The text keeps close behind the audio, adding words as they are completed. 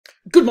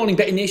Good morning,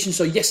 Betting Nation.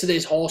 So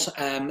yesterday's horse,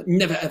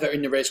 never ever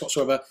in the race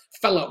whatsoever,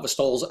 fell out of the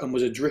stalls and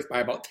was adrift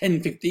by about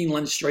 10-15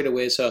 lengths straight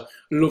away. So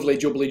lovely,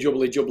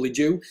 jubbly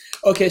do.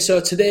 Okay,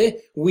 so today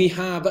we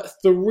have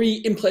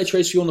 3 in-play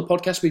trades for you on the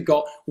podcast. We've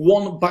got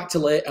 1 back to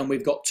late and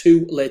we've got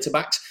 2 later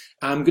backs.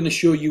 I'm going to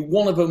show you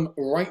one of them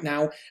right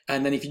now,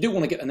 and then if you do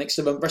want to get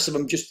the rest of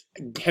them, just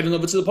head on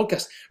over to the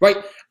podcast. Right,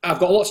 I've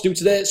got a lot to do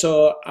today,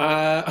 so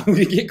I'm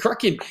going to get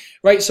cracking.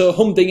 Right, so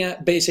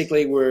Humdinger,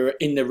 basically we're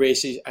in the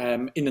races,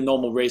 in the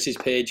normal races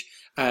page.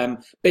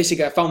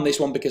 Basically, I found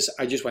this one because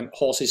I just went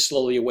horses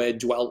slowly away,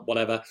 dwell,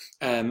 whatever,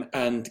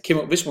 and came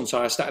up with this one.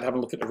 So I started having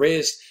a look at the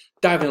race,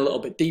 diving a little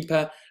bit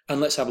deeper,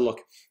 and let's have a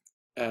look.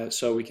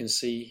 So we can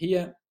see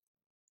here.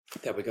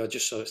 There we go,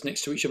 just so it's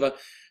next to each other.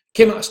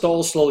 Came out of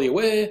stalls slowly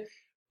away,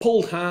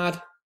 pulled hard,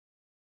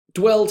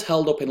 dwelled,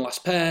 held up in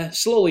last pair,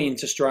 slowly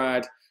into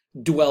stride,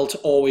 dwelt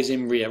always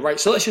in rear. Right,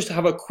 so let's just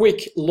have a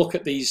quick look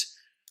at these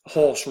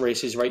horse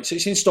races, right? So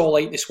it's in stall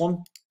 8, this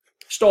one.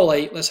 Stall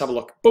 8, let's have a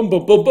look. Boom,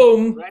 boom, boom,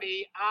 boom.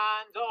 Ready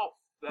and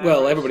off.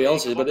 Well, everybody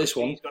else is, but this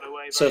one.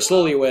 So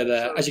slowly away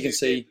there, as you can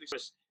see.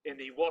 In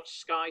the Watch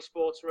Sky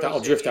Sports race, that'll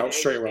drift out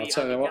straight away. I'll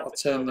tell you what, I'll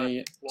turn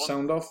the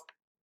sound off.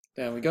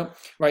 There we go.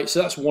 Right,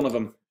 so that's one of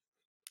them.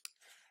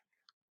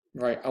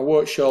 Right, I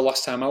weren't sure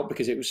last time out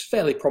because it was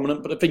fairly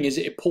prominent, but the thing is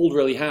it pulled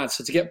really hard.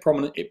 So to get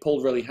prominent, it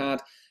pulled really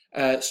hard.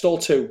 Stall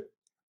 2.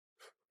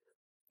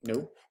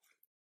 No.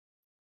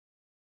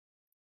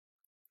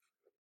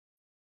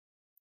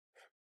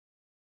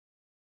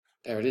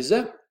 There it is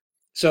there.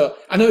 So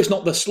I know it's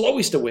not the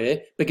slowest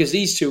away because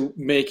these two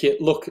make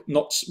it look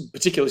not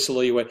particularly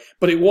slowly away,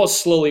 but it was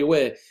slowly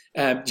away.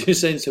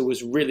 Just saying, so it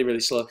was really, really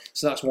slow.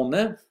 So that's one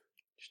there.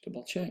 Just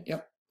double check,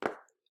 yep.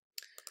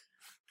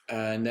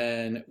 And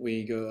then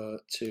we go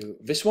to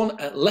this one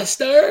at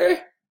Leicester.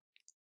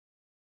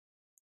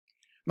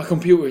 My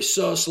computer is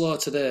so slow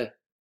today.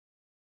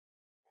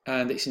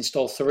 And it's in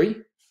stall 3.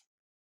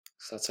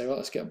 So I'll tell you what,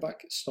 let's get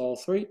back. Stall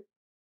 3.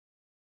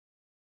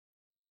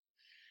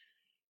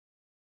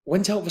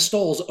 Went out the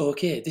stalls,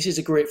 okay. This is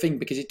a great thing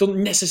because it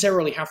doesn't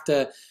necessarily have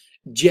to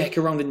jerk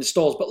around in the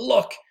stalls. But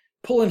look,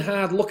 pulling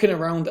hard, looking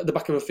around at the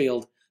back of the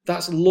field.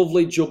 That's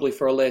lovely jubbly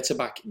for a later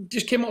back.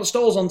 Just came out of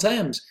stalls on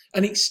terms,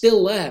 and it's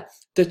still there.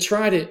 They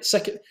tried it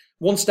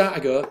one start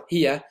ago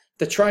here.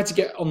 They tried to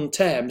get on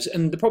terms,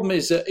 and the problem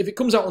is that if it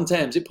comes out on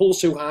terms, it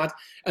pulls too hard,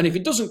 and if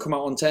it doesn't come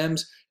out on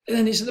terms,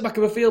 then it's at the back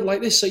of a field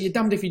like this. So you're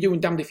damned if you do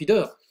and damned if you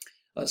don't.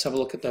 Let's have a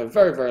look at the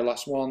very, very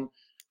last one.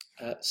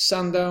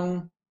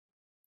 Sandown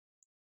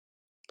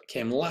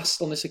came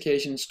last on this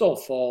occasion. Stall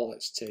 4.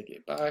 Let's take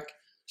it back.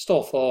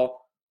 Stall 4.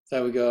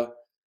 There we go.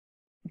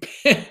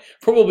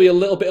 Probably a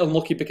little bit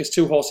unlucky because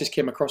 2 horses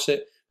came across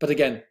it, but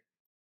again,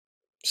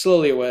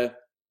 slowly away,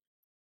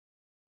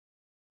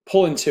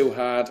 pulling too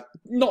hard,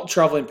 not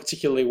travelling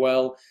particularly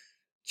well,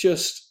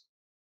 just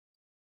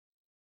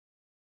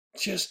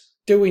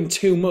doing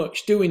too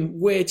much, doing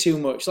way too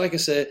much. Like I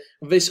say,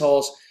 this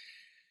horse,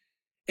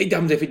 it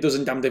damned if it does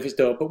and damned if it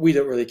don't, but we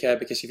don't really care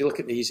because if you look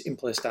at these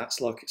in-play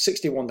stats, look,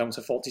 61 down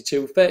to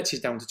 42,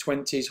 30s down to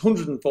 20s,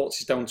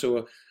 140s down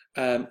to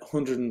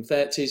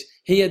 130s.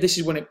 Here, this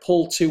is when it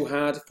pulled too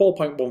hard,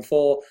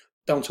 4.14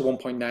 down to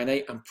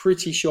 1.98. I'm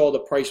pretty sure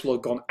the price will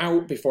have gone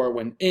out before it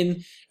went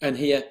in. And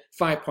here,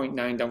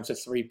 5.9 down to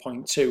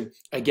 3.2.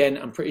 Again,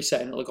 I'm pretty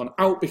certain it'll have gone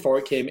out before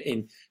it came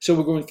in. So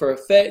we're going for a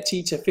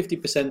 30 to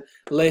 50%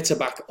 later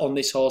back on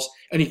this horse.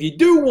 And if you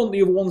do want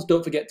the other ones,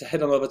 don't forget to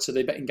head on over to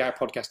the Betting Guy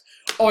podcast.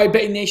 All right,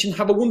 Betting Nation,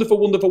 have a wonderful,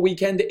 wonderful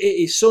weekend. It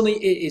is sunny.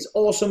 It is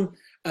awesome.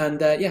 And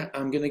yeah,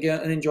 I'm going to go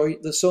and enjoy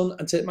the sun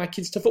and take my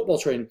kids to football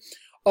training.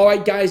 All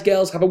right, guys,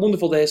 girls, have a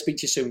wonderful day. Speak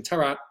to you soon.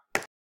 Ta-ra.